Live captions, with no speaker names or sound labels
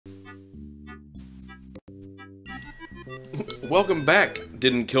Welcome back,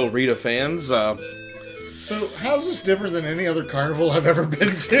 Didn't Kill Rita fans. So, how's this different than any other carnival I've ever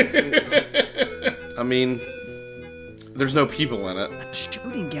been to? I mean, there's no people in it. A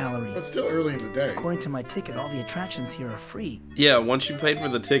shooting gallery. But still early in the day. According to my ticket, all the attractions here are free. Yeah, once you paid for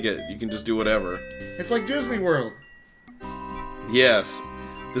the ticket, you can just do whatever. It's like Disney World. Yes,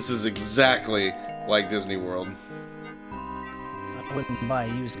 this is exactly like Disney World. I wouldn't buy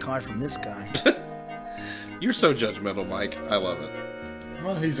a used car from this guy. You're so judgmental, Mike. I love it.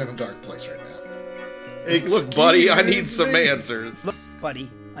 Well, he's in a dark place right now. Look, buddy, I need some answers. Look, buddy,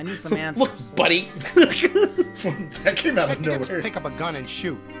 I need some answers. Look, buddy. That came out of I can't nowhere. pick up a gun and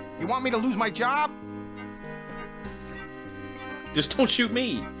shoot. You want me to lose my job? Just don't shoot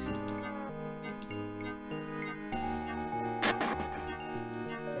me.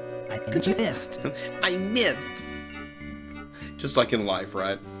 I missed. I missed. Just like in life,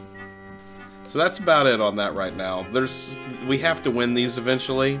 right? So that's about it on that right now. We have to win these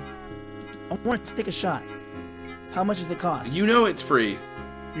eventually. I want to take a shot. How much does it cost? You know it's free.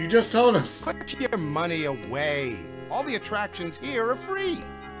 You just told us. Put your money away. All the attractions here are free.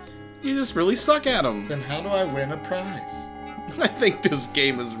 You just really suck at them. Then how do I win a prize? I think this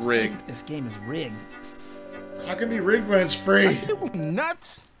game is rigged. This game is rigged. How can it be rigged when it's free? Are you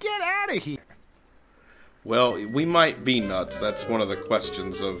nuts? Get out of here. Well, we might be nuts. That's one of the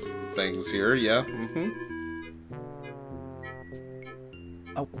questions of things here, yeah.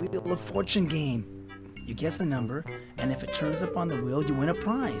 A Wheel of Fortune game. You guess a number, and if it turns up on the wheel, you win a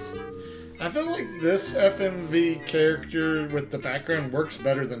prize. I feel like this FMV character with the background works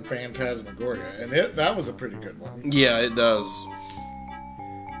better than Phantasmagoria, and that was a pretty good one. Yeah, it does.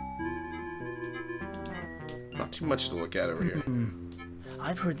 Not too much to look at over here.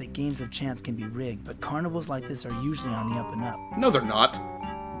 I've heard that games of chance can be rigged, but carnivals like this are usually on the up and up. No, they're not.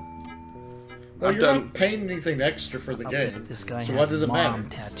 Well, you're not paying anything extra for the I'll game. bet this guy so has what does it mom matter?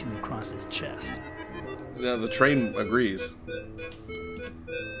 tattooed across his chest. Yeah, the train agrees.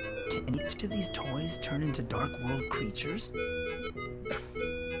 Can each of these toys turn into Dark World creatures?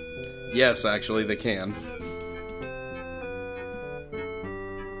 Yes, actually, they can.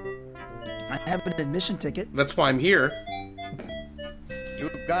 I have an admission ticket. That's why I'm here.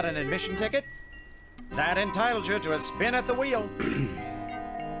 You've got an admission ticket? That entitles you to a spin at the wheel.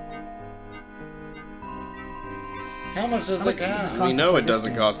 How much does it cost? We know it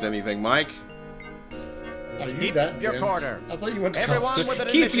doesn't cost anything, Mike. Are you Keep that your dense? quarter. I thought you went to Everyone college. with an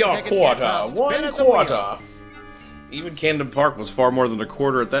Keep admission your ticket quarter. gets a spin One at the wheel. quarter. Even Camden Park was far more than a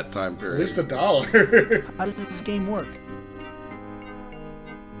quarter at that time At period. least $1. How does this game work?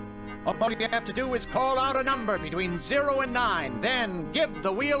 All you have to do is call out a number between 0 and 9, then give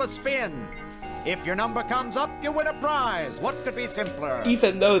the wheel a spin. If your number comes up, you win a prize. What could be simpler?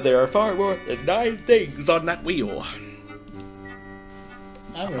 Even though there are far more than 9 things on that wheel.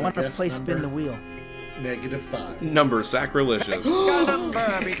 I want to play spin the wheel. -5. Number sacrilegious. A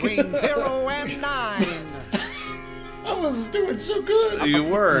number between 0 and 9. I was doing so good. You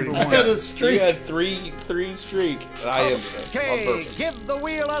were. I had a streak. You had three streak. I am Okay, on purpose. give the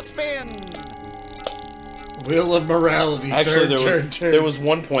wheel a spin. Wheel of morality. Actually, turn. there was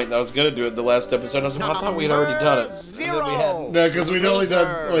one point that I was gonna do it the last episode. I was like, I thought we had already done it. And then we hadn't. No, because we'd only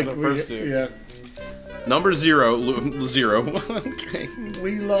done like The first two. Yeah, Number 0. Okay.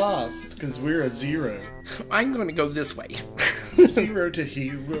 we lost because we're a 0. I'm gonna go this way. 0 to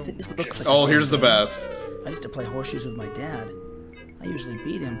hero. This looks like Oh, a here's the fun game. best. I used to play horseshoes with my dad. I usually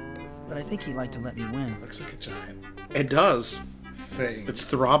beat him, but I think he liked to let me win. Looks like a giant It does. thing. It's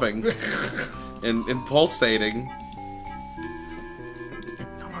throbbing and pulsating.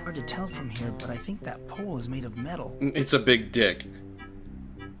 It's hard to tell from here, but I think that pole is made of metal. It's a big dick.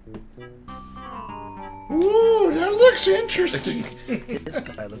 Ooh, that looks interesting. This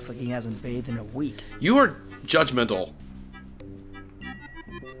guy looks like he hasn't bathed in a week. You are judgmental.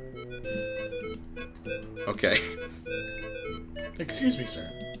 Okay. Excuse me, sir.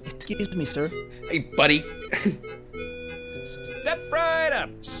 Excuse me, sir. Hey, buddy. Step right up.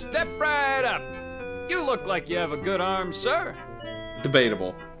 Step right up. You look like you have a good arm, sir.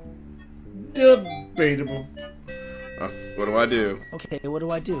 Debatable. Debatable. What do I do? Okay, what do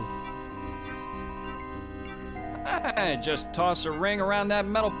I do? Just toss a ring around that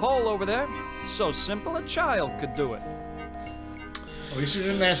metal pole over there. It's so simple a child could do it. At least you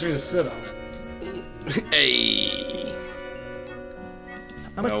didn't ask me to sit on it. Hey.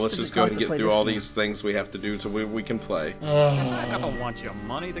 How much Well, let's does just it go cost and to get play through this all game? these things we have to do so we can play. I don't want your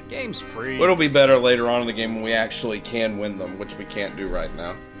money. The game's free. It'll be better later on in the game when we actually can win them, which we can't do right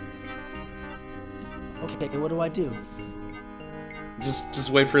now. Okay, what do I do? Just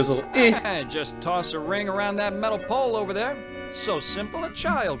wait for his little Just toss a ring around that metal pole over there. It's so simple a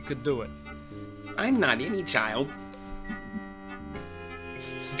child could do it. I'm not any child.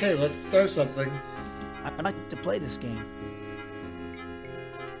 Okay, let's throw something. I'd like to play this game.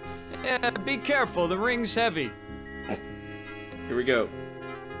 Yeah, be careful, the ring's heavy. Here we go.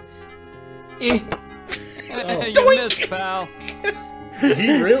 You missed, pal.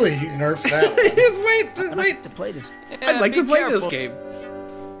 He really nerfed that one. Wait. I'd like to play this. I'd like to be play careful. this game.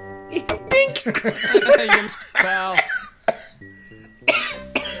 You missed, pal.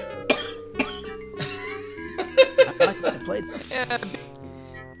 I'd like to play.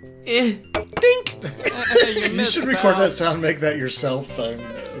 Dink. You You missed, should record pal. that sound and make that your cell phone.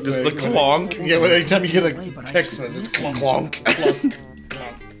 Just the When- clonk. Yeah, when anytime you get Play, a but I text keep message, missing. clonk, Clonk.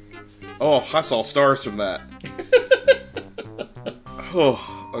 clonk. Oh, I saw stars from that.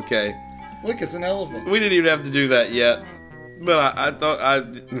 Oh, okay. Look, it's an elephant. We didn't even have to do that yet. But I thought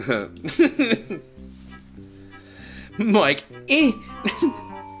I'm like,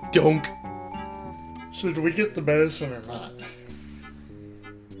 donk. Should we get the medicine or not?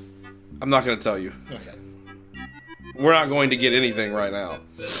 I'm not going to tell you. Okay. We're not going to get anything right now.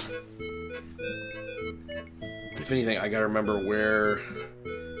 If anything, I gotta remember where...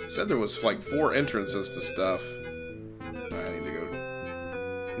 I said there was like 4 entrances to stuff. I need to go...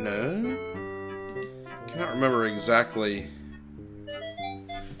 No? Cannot remember exactly.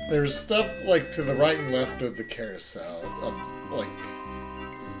 There's stuff like to the right and left of the carousel. Like,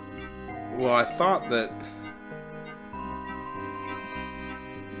 Well, I thought that...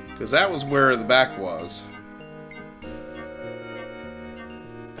 Because that was where the back was.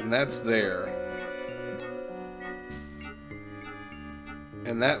 And that's there.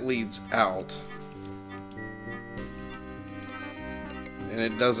 And that leads out. And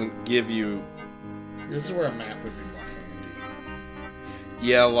it doesn't give you... this is where a map would be more handy.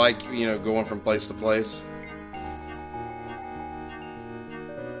 Yeah, like, you know, going from place to place.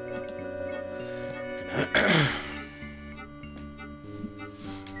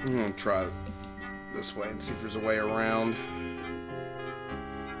 I'm gonna try this way and see if there's a way around.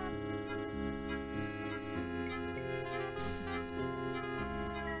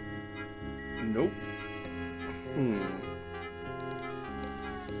 Nope.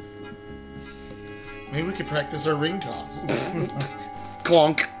 Maybe we could practice our ring toss.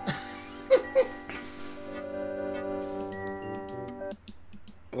 Clonk.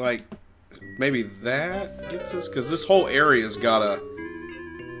 Like, maybe that gets us? Because this whole area's got a...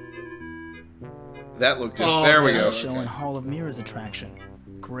 That looked good. Oh, there we yeah. go. Show and Hall of Mirrors attraction.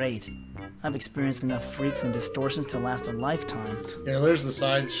 Great. I've experienced enough freaks and distortions to last a lifetime. Yeah, there's the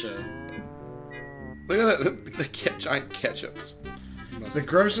sideshow. Look at that, the giant ketchups. The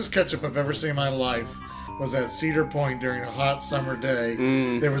grossest ketchup I've ever seen in my life was at Cedar Point during a hot summer day.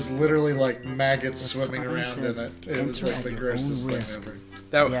 There was literally like maggots swimming sign around says, in it. It was "Enter like at the your grossest own thing risk." ever.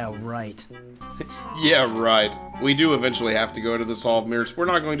 That, Yeah, right. yeah, right. We do eventually have to go to this Hall of Mirrors. We're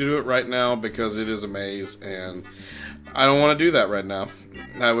not going to do it right now because it is a maze, and I don't want to do that right now.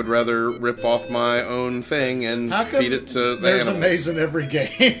 I would rather rip off my own thing and How come feed it to the there's a animals. maze in every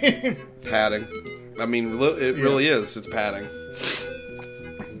game? Padding. I mean, it really is. It's padding.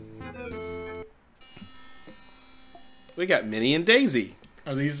 We got Minnie and Daisy.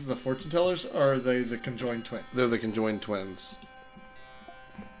 Are these the fortune tellers or are they the conjoined twins? They're the conjoined twins.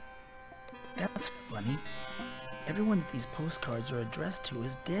 That's funny. Everyone that these postcards are addressed to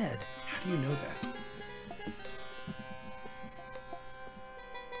is dead. How do you know that?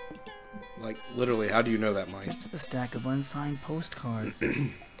 Like, literally, how do you know that, Mike? Here's a stack of unsigned postcards.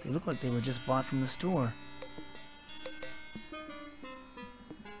 They look like they were just bought from the store.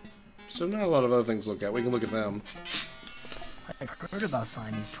 So not a lot of other things to look at. We can look at them. I've heard about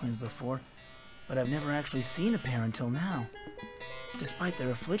Siamese twins before, but I've never actually seen a pair until now. Despite their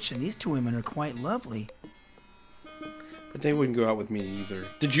affliction, these 2 women are quite lovely. But they wouldn't go out with me either.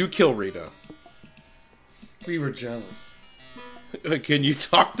 Did you kill Rita? We were jealous. Can you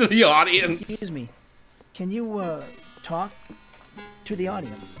talk to the audience? Excuse me. Can you, talk to the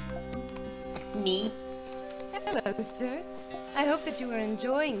audience? Me? Hello, sir. I hope that you are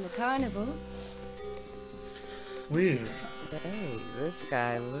enjoying the carnival. Weird. So, this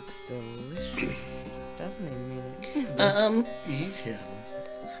guy looks delicious, doesn't he, Minnie? Eat him.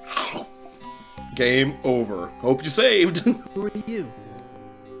 Game over. Hope you saved. Who are you?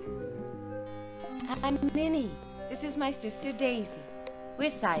 I'm Minnie. This is my sister Daisy. We're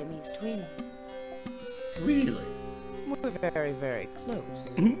Siamese twins. Really? We're very, very close.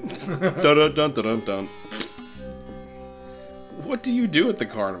 Dun dun dun dun dun. What do you do at the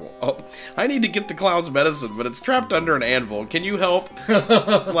carnival? Oh, I need to get the clown's medicine, but it's trapped under an anvil. Can you help?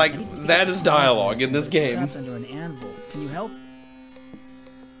 Like, that is dialogue in this game. Trapped under an anvil. Can you help?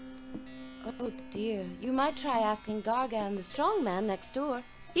 Oh dear, you might try asking Gargan, the strong man next door.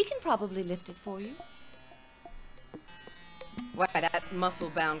 He can probably lift it for you. Why, that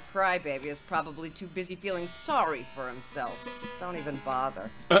muscle-bound crybaby is probably too busy feeling sorry for himself. Don't even bother.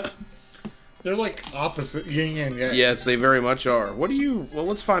 They're like opposite yin and yang. Yes, they very much are. What do you... Well,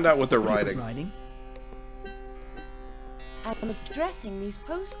 let's find out what they're writing. I'm addressing these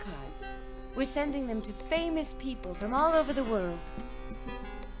postcards. We're sending them to famous people from all over the world.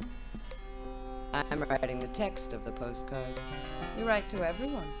 I'm writing the text of the postcards. You write to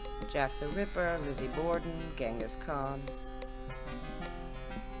everyone. Jack the Ripper, Lizzie Borden, Genghis Khan.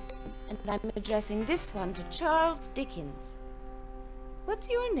 And I'm addressing this one to Charles Dickens. What's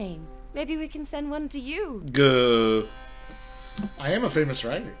your name? Maybe we can send one to you. Gah. I am a famous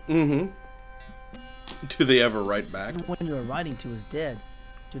writer. Mm-hmm. Do they ever write back? The one you're writing to is dead.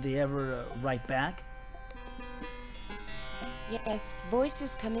 Do they ever write back? Yes,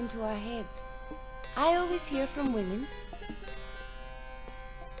 voices come into our heads. I always hear from women.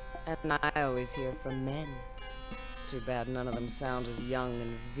 And I always hear from men. Too bad none of them sound as young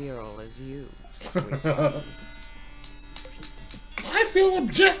and virile as you, sweet ones. I feel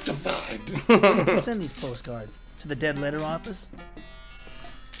objectified. To send these postcards to the dead letter office.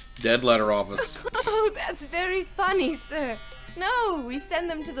 Dead letter office. Oh, that's very funny, sir. No, we send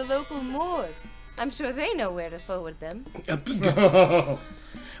them to the local morgue. I'm sure they know where to forward them.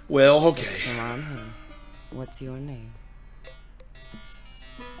 Well, okay. Come on, honey. What's your name?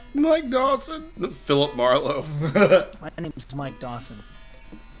 Mike Dawson. Philip Marlowe. My name's Mike Dawson.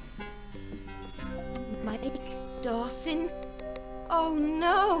 Mike Dawson? Oh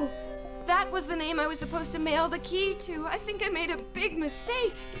no! That was the name I was supposed to mail the key to. I think I made a big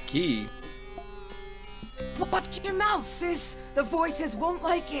mistake. The key? Watch your mouth, sis. The voices won't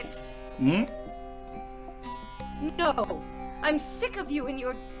like it. Hmm? No. I'm sick of you and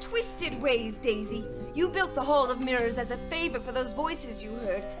your twisted ways, Daisy. You built the Hall of Mirrors as a favor for those voices you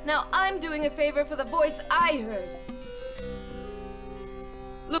heard. Now I'm doing a favor for the voice I heard.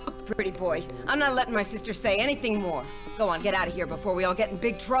 Look, pretty boy, I'm not letting my sister say anything more. Go on, get out of here before we all get in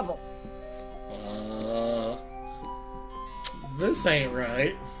big trouble. This ain't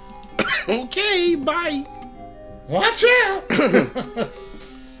right. Okay, bye. Watch out!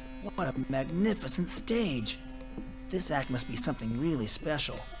 What a magnificent stage. This act must be something really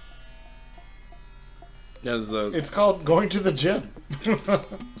special. It's called going to the gym.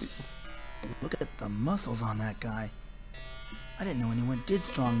 Look at the muscles on that guy. I didn't know anyone did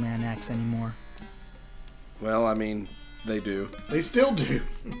strongman acts anymore. Well, I mean, they do. They still do.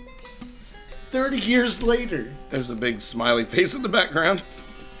 30 years later. There's a big smiley face in the background.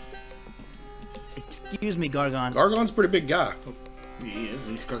 Excuse me, Gargon. Gargon's a pretty big guy. He is.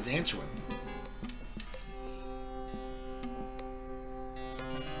 He's gargantuan.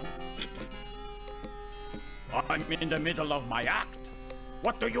 I'm in the middle of my act.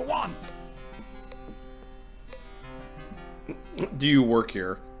 What do you want? Do you work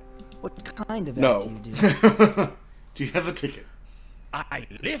here? What kind of No. act do you do? Do you have a ticket? I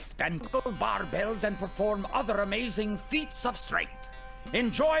lift and pull barbells and perform other amazing feats of strength.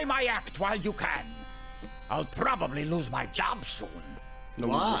 Enjoy my act while you can. I'll probably lose my job soon.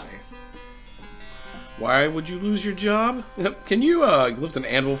 Why? Why would you lose your job? Can you lift an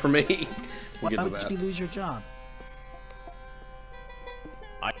anvil for me? Why We'll get to would that. you lose your job?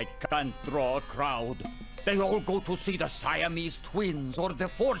 I can't draw a crowd. They all go to see the Siamese twins or the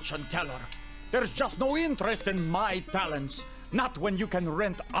fortune teller. There's just no interest in my talents. Not when you can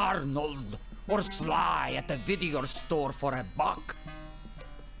rent Arnold or Sly at the video store for $1.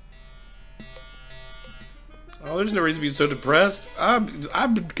 Oh, there's no reason to be so depressed.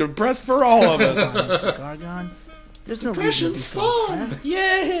 I'm depressed for all of us. Mr. Gargon, there's no reason to be so depressed.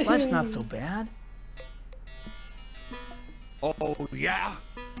 Yay! Life's not so bad. Oh, yeah?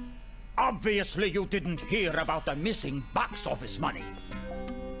 Obviously you didn't hear about the missing box office money.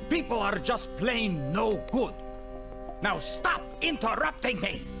 People are just plain no good. Now stop interrupting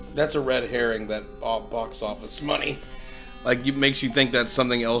me! That's a red herring, that box office money. Like, it makes you think that's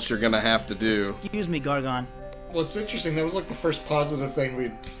something else you're gonna have to do. Excuse me, Gargon. Well, it's interesting. That was like the first positive thing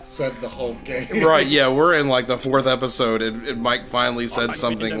we'd said the whole game. Right, yeah, we're in like the 4th episode, and Mike finally said I'm in the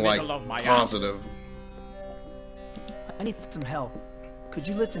something like middle of my positive. I need some help. Could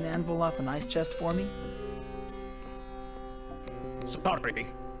you lift an anvil off an ice chest for me? Sorry,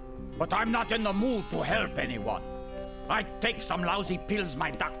 but I'm not in the mood to help anyone. I take some lousy pills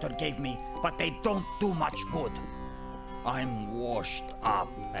my doctor gave me, but they don't do much good. I'm washed up,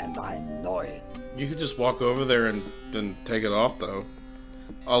 and I know it. You could just walk over there and then take it off, though.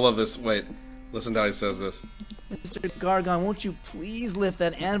 I love this. Wait, listen to how he says this. Mr. Gargon, won't you please lift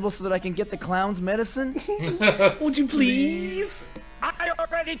that anvil so that I can get the clown's medicine? Won't you please? I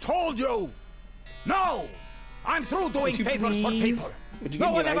already told you! No! I'm through doing favors for people.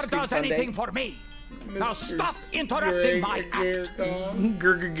 No one ever does anything for me. Now stop interrupting my act.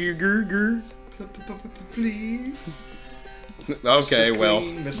 Please. Okay, Mr. well,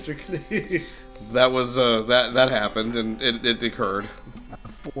 Clean, Mr. Clean. that was that happened, and it occurred. A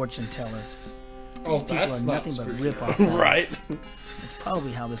fortune teller. Oh, These people that's are not nothing but spooky. rip-off. Right. It's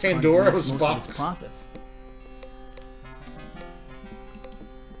probably how this Pandora carnival was makes most of boxed. its profits.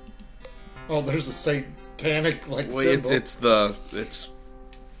 Oh, there's a satanic like Well, symbol. it's the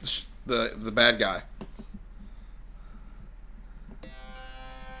bad guy.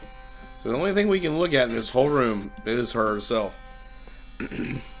 So the only thing we can look at in this whole room is herself.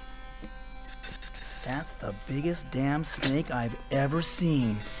 That's the biggest damn snake I've ever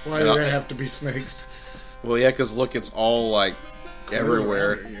seen. Why do they have to be snakes? Well, yeah, because look, it's all like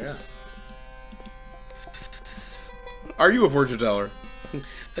everywhere. Yeah. Are you a fortune teller?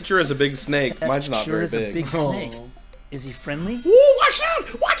 That sure is a big snake. That Mine's not sure very is big. a big snake. Is he friendly? Ooh, watch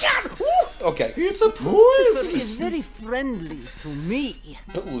out! Watch out! Ooh. Okay. It's a Lucifer poison. is very friendly to me.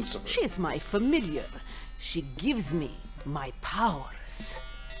 Lucifer. She is my familiar. She gives me my powers.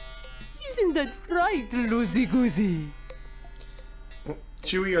 Isn't that right, Loosey Goosey?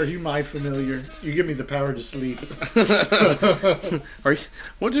 Chewie, are you my familiar? You give me the power to sleep.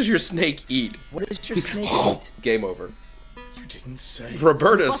 What does your snake eat? What does your snake eat? Game over. You didn't say.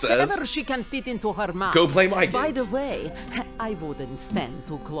 Roberta says, Whatever she can fit into her mouth. go play my By game. the way, I wouldn't stand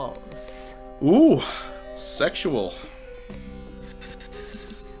too close. Ooh, sexual.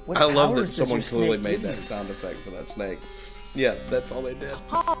 What I love that powers does someone your clearly snake made give that you? sound effect for that snake. Yeah, that's all they did.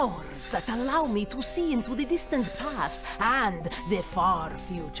 Powers that allow me to see into the distant past and the far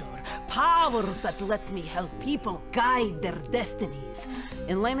future. Powers that let me help people guide their destinies.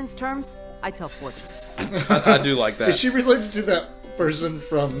 In layman's terms, I tell fortunes. I do like that. Is she related to that person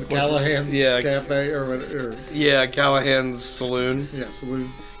from Callahan's Yeah. Cafe or whatever? Yeah, Callahan's Saloon. Yeah,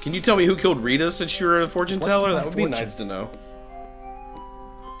 Saloon. Can you tell me who killed Rita since you were a fortune What's teller? my That would be fortune? nice to know.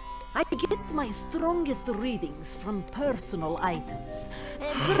 I get my strongest readings from personal items.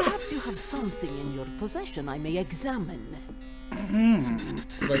 Perhaps you have something in your possession I may examine.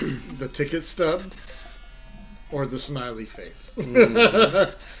 Like the ticket stub or the smiley face.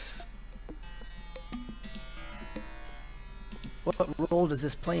 What role does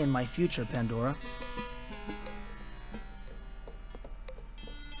this play in my future, Pandora?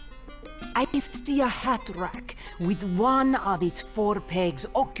 I see a hat rack with one of its 4 pegs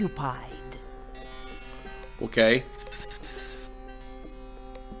occupied. Okay.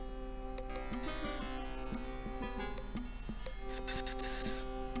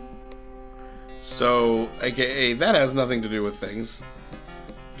 So, aka, that has nothing to do with things.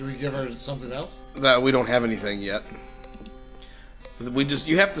 Do we give her something else? That we don't have anything yet.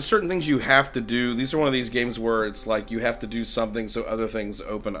 You have to, certain things you have to do. These are one of these games where it's like you have to do something so other things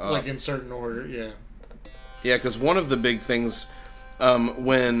open up. Like in certain order, yeah. Yeah, because one of the big things,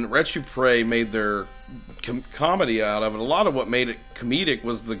 when Retsu Prey made their comedy out of it, a lot of what made it comedic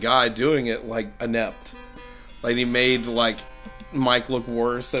was the guy doing it, like, inept. Like, he made, like, Mike look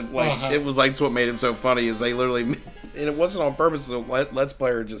worse, and, like, it was, like, what made it so funny, is they literally, and it wasn't on purpose, the Let's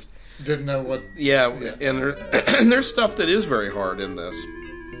Player just... Didn't know what... Yeah, and, and there's stuff that is very hard in this.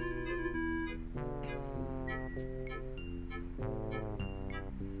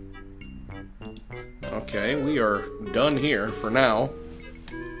 Okay, we are done here for now.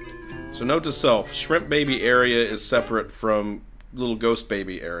 So note to self, Shrimp Baby area is separate from Little Ghost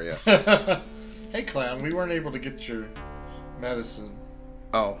Baby area. Hey, Clown, we weren't able to get your medicine.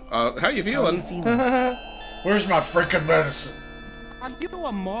 Oh, how you feeling? Where's my freaking medicine? Are you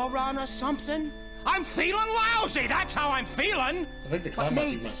a moron or something? I'm feeling lousy, that's how I'm feeling! I think the clown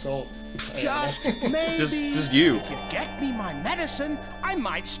might be my soul. Just maybe... Just you. If you get me my medicine, I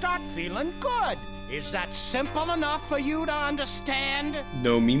might start feeling good. Is that simple enough for you to understand?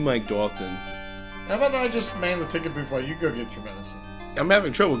 No, me, Mike Dawson. How about I just man the ticket booth while you go get your medicine? I'm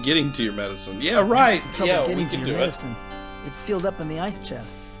having trouble getting to your medicine. Yeah, right. Trouble Yeah, getting we to can your do it. medicine. It's sealed up in the ice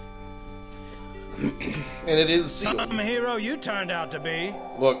chest. And it is sealed. Some hero you turned out to be.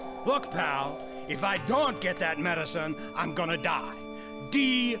 Look, Look, pal, if I don't get that medicine, I'm gonna die.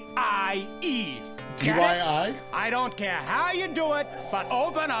 D-I-E. Get it? DIY? I don't care how you do it, but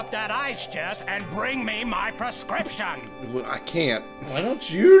open up that ice chest and bring me my prescription. I can't. Why don't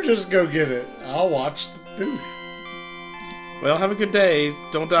you just go get it? I'll watch the booth. Well, have a good day.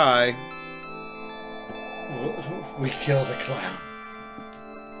 Don't die. We killed a clown.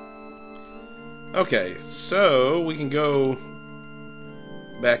 Okay, so we can go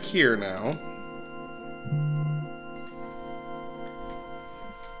back here now.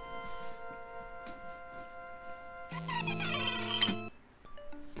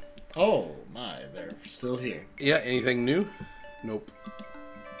 Oh my, they're still here. Yeah, anything new? Nope.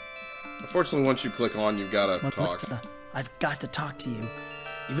 Unfortunately, once you click on, you've got to talk. Melissa, I've got to talk to you.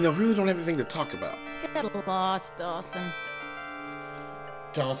 Even though we really don't have anything to talk about. Get lost, Dawson.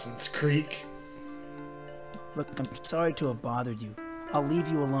 Dawson's Creek. Look, I'm sorry to have bothered you. I'll leave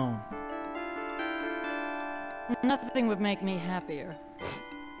you alone. Nothing would make me happier.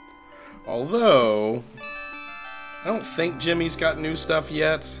 Although, I don't think Jimmy's got new stuff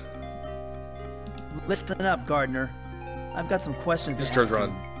yet. Listen up, Gardner. I've got some questions Just to turns ask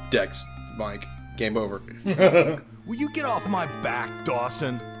around. Dex, Mike, game over. Will you get off my back,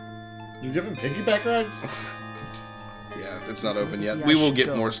 Dawson? You giving piggyback rides? Yeah, it's not open yet. Yeah, We I will should get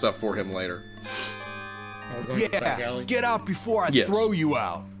go. more stuff for him later. We're going to the back Yeah, alley. get out before I Yes. throw you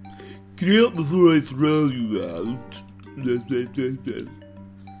out. Get out before I throw you out.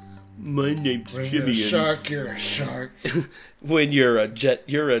 My name's When Jimmy. you're a shark, you're a shark. When you're a jet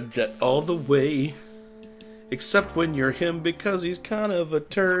all the way. Except when you're him because he's kind of a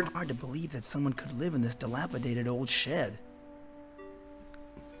turd. It's hard to believe that someone could live in this dilapidated old shed.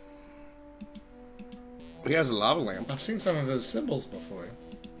 He has a lava lamp. I've seen some of those symbols before.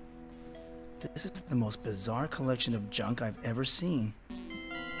 This is the most bizarre collection of junk I've ever seen.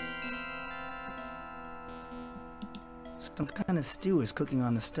 Some kind of stew is cooking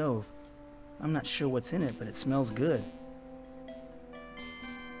on the stove. I'm not sure what's in it, but it smells good.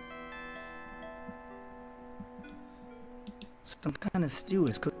 Some kind of stew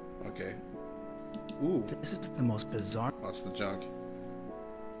is cooking. Okay. Ooh, This is the most bizarre. that's the junk.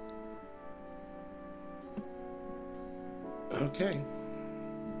 Okay.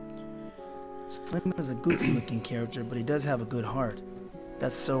 Slim is a goofy-looking character, but he does have a good heart.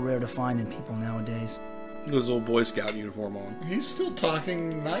 That's so rare to find in people nowadays. With his old Boy Scout uniform on. He's still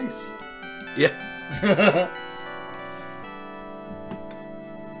talking nice. Yeah.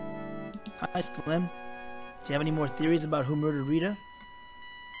 Hi, Slim. Do you have any more theories about who murdered Rita?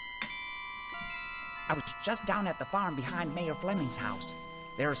 I was just down at the farm behind Mayor Fleming's house.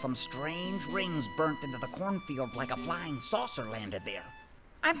 There are some strange rings burnt into the cornfield like a flying saucer landed there.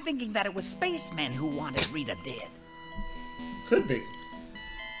 I'm thinking that it was spacemen who wanted Rita dead. Could be.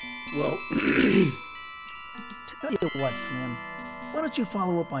 Well, Tell you what, Slim. Why don't you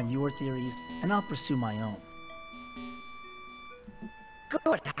follow up on your theories, and I'll pursue my own.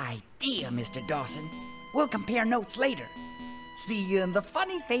 Good idea, Mr. Dawson. We'll compare notes later. See you in the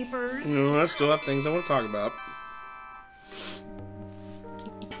funny papers. no, I still have things I want to talk about.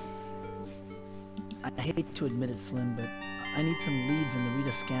 I hate to admit it, Slim, but I need some leads in the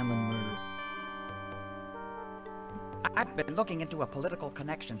Rita Scanlon murder. I've been looking into a political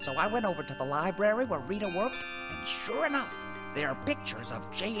connection, so I went over to the library where Rita worked, and sure enough, there are pictures of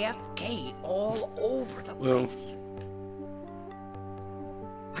JFK all over the Well, place.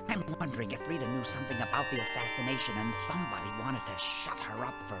 I'm wondering if Rita knew something about the assassination and somebody wanted to shut her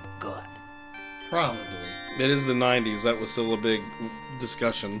up for good. Probably. it is the 90s. That was still a big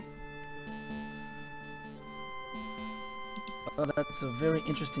discussion. Well, that's a very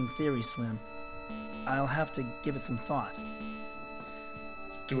interesting theory, Slim. I'll have to give it some thought.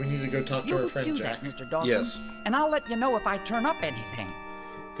 Do we need to go talk to our You friend do Jack? that, Mr. Dawson. Yes. And I'll let you know if I turn up anything.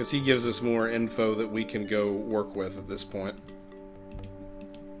 Because he gives us more info that we can go work with at this point.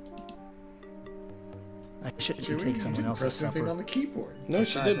 I shouldn't Chewie, take you someone didn't else's press anything supper. on the keyboard. No, Besides,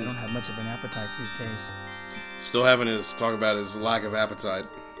 she I didn't. don't have much of an appetite these days. Still having his talk about his lack of appetite.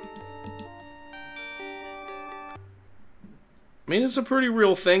 I mean, it's a pretty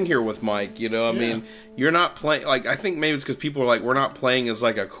real thing here with Mike, you know? I mean, you're not playing... Like, I think maybe it's because people are like, we're not playing as,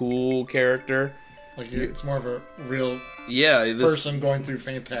 like, a cool character. Like, it's more of a real Yeah, person going through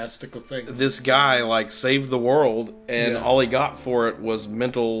fantastical things. this guy, like, saved the world, and all he got for it was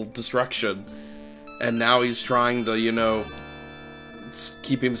mental destruction. And now he's trying to, you know,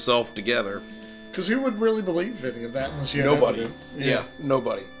 keep himself together. Because who would really believe any of that unless you had Nobody. evidence? Yeah,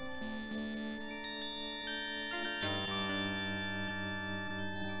 nobody.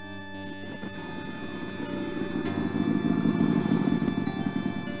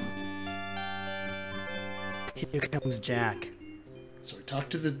 Here comes Jack. So we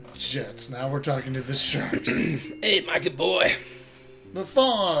talked to the Jets, now we're talking to the Sharks. Hey, Mikey boy. The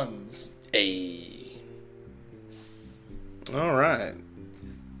Fawns. Hey. All right.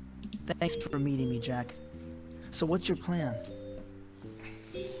 Thanks for meeting me, Jack. So what's your plan?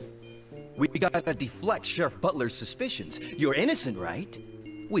 We gotta deflect Sheriff Butler's suspicions. You're innocent, right?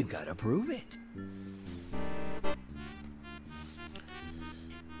 We've gotta prove it.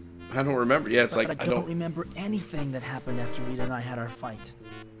 I don't remember. Yeah, it's But like I I don't don't. remember anything that happened after Rita and I had our fight.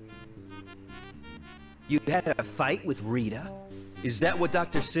 You had a fight with Rita? Is that what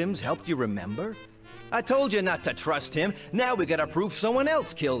Dr. Sims helped you remember? I told you not to trust him. Now we gotta prove someone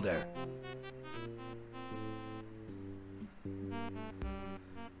else killed her.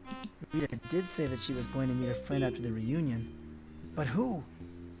 Rita did say that she was going to meet a friend after the reunion. But who?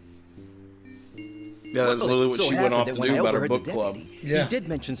 Yeah, that's literally what she went off to do about her book the club. deputy, Yeah. He did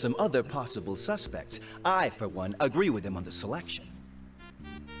mention some other possible suspects. I, for one, agree with him on the selection.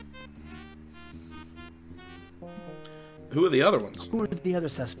 Who are the other ones? Who are the other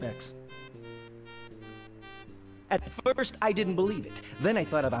suspects? At first, I didn't believe it. Then I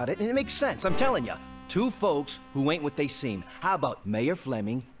thought about it, and it makes sense. I'm telling you. Two folks who ain't what they seem. How about Mayor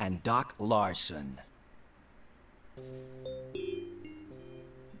Fleming and Doc Larson?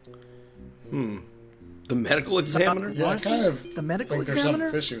 The medical examiner? Yeah, I kind of The medical think there's examiner?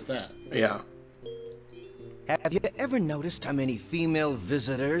 something fishy with that. Yeah. Have you ever noticed how many female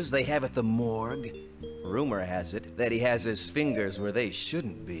visitors they have at the morgue? Rumor has it that he has his fingers where they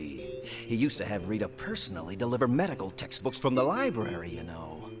shouldn't be. He used to have Rita personally deliver medical textbooks from the library, you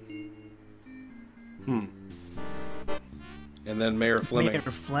know. And then Mayor Fleming. Mayor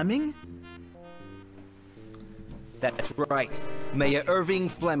Fleming? That's right. Mayor Irving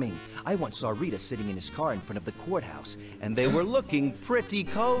Fleming. I once saw Rita sitting in his car in front of the courthouse, and they were looking pretty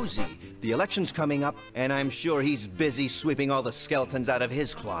cozy. The election's coming up, and I'm sure he's busy sweeping all the skeletons out of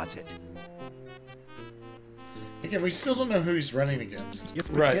his closet. Again, we still don't know who he's running against. You're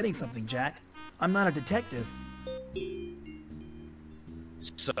Right. forgetting something, Jack. I'm not a detective.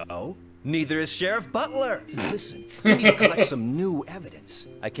 So? Neither is Sheriff Butler. Listen, we need to collect some new evidence.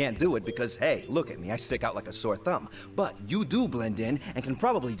 I can't do it because, hey, look at me, I stick out like a sore thumb. But you do blend in and can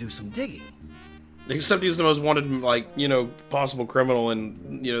probably do some digging. Except he's the most wanted, like, you know, possible criminal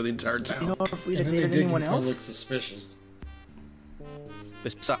in, you know, the entire town. You know if Rita Anything dated digging's anyone gonna else? look suspicious.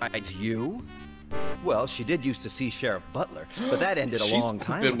 Besides you? Well, she did used to see Sheriff Butler, but that ended a She's long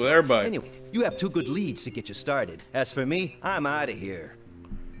time been ago. with everybody. Anyway, you have two good leads to get you started. As for me, I'm out of here.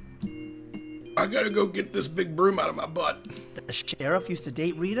 I gotta go get this big broom out of my butt. The sheriff used to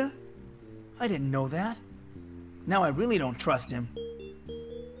date Rita? I didn't know that. Now I really don't trust him.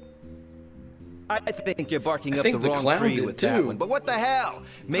 I think you're barking I up think the the wrong clown tree did with that too. one. But what the hell?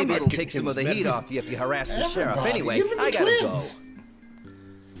 Maybe not it'll getting take some him of the mad. heat off you if you harass the sheriff. Everybody, Anyway, even the I gotta twins.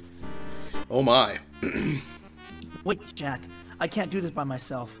 Oh my. Wait, Jack. I can't do this by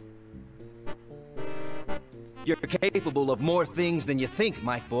myself. You're capable of more things than you think,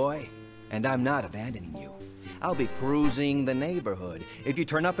 Mike boy. And I'm not abandoning you. I'll be cruising the neighborhood. If you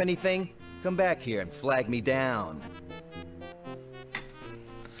turn up anything, come back here and flag me down.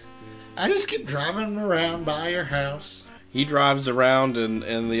 I just keep driving around by your house. He drives around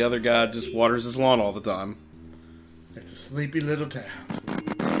and the other guy just waters his lawn all the time. It's a sleepy little town.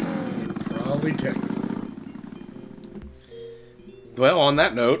 Crawley, Texas. Well, on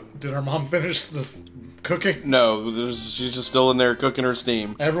that note... Did our mom finish the cooking? No, she's just still in there cooking her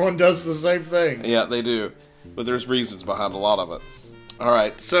steam. Everyone does the same thing. Yeah, they do. But there's reasons behind a lot of it.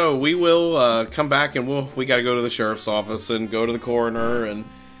 Alright, so we will come back and we gotta go to the sheriff's office and go to the coroner and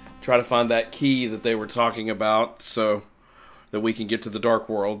try to find that key that they were talking about so that we can get to the Dark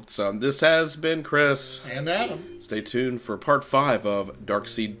World. So this has been Chris. And Adam. Stay tuned for part 5 of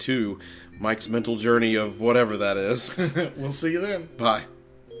Darkseid 2, Mike's mental journey of whatever that is. We'll see you then. Bye.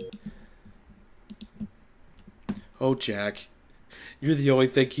 Oh, Jack. You're the only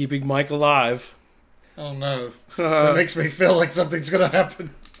thing keeping Mike alive. Oh no. That makes me feel like something's gonna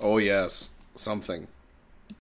happen. Oh, yes. Something.